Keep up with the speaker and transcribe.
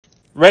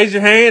Raise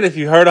your hand if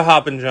you heard of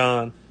hoppin'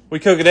 John. We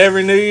cook it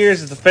every New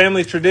Year's. It's a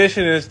family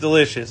tradition and it's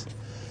delicious.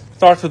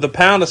 Starts with a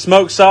pound of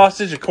smoked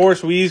sausage. Of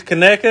course, we use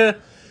Conecuh.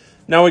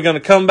 Now we're going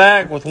to come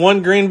back with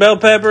 1 green bell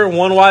pepper,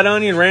 1 white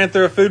onion ran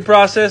through a food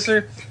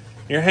processor.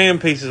 Your ham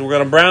pieces. We're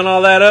going to brown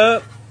all that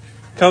up.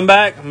 Come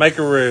back, make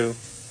a roux.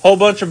 Whole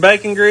bunch of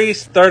bacon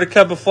grease, 1/3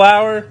 cup of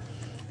flour.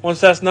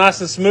 Once that's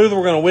nice and smooth,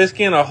 we're going to whisk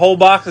in a whole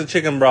box of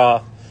chicken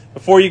broth.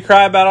 Before you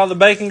cry about all the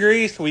bacon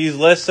grease, we use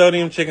less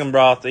sodium chicken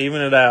broth to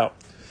even it out.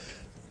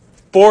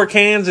 4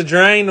 cans of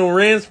drained and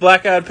rinsed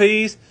black-eyed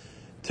peas.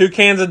 2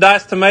 cans of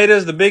diced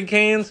tomatoes, the big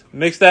cans.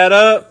 Mix that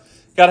up.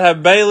 Got to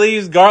have bay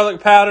leaves,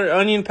 garlic powder,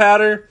 onion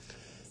powder.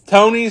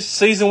 Tony's,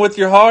 season with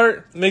your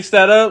heart. Mix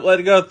that up. Let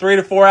it go 3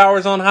 to 4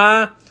 hours on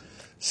high.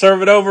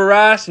 Serve it over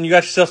rice, and you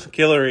got yourself some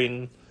killer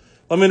eating.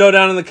 Let me know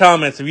down in the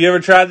comments. Have you ever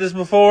tried this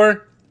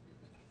before?